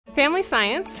Family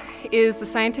science is the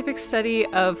scientific study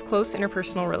of close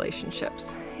interpersonal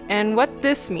relationships. And what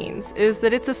this means is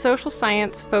that it's a social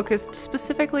science focused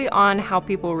specifically on how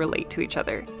people relate to each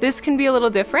other. This can be a little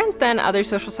different than other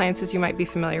social sciences you might be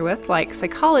familiar with, like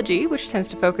psychology, which tends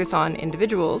to focus on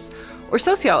individuals, or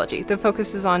sociology, that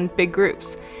focuses on big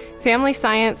groups. Family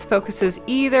science focuses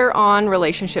either on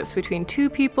relationships between 2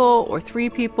 people or 3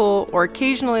 people, or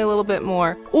occasionally a little bit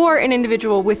more, or an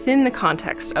individual within the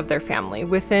context of their family,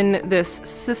 within this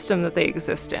system that they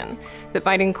exist in, that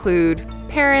might include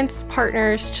parents,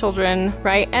 partners, children,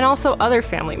 right? And also other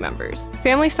family members.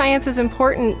 Family science is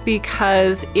important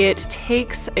because it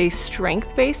takes a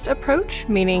strength-based approach,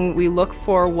 meaning we look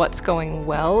for what's going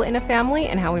well in a family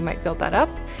and how we might build that up.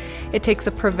 It takes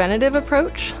a preventative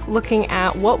approach, looking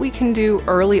at what we can do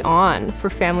early on for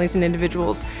families and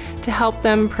individuals to help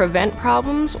them prevent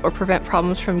problems or prevent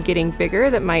problems from getting bigger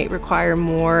that might require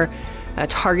more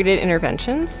targeted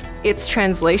interventions. It's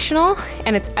translational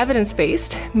and it's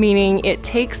evidence-based, meaning it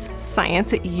takes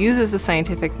science, it uses the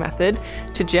scientific method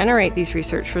to generate these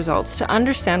research results to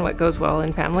understand what goes well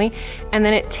in family, and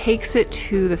then it takes it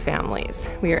to the families.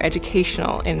 We are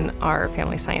educational in our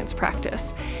family science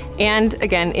practice. And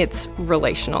again, it's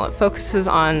relational. It focuses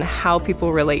on how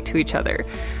people relate to each other,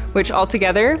 which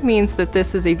altogether means that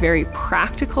this is a very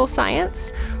practical science,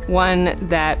 one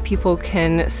that people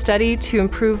can study to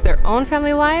improve their own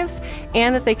family lives,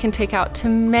 and that they can take out to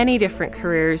many different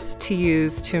careers to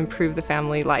use to improve the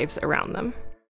family lives around them.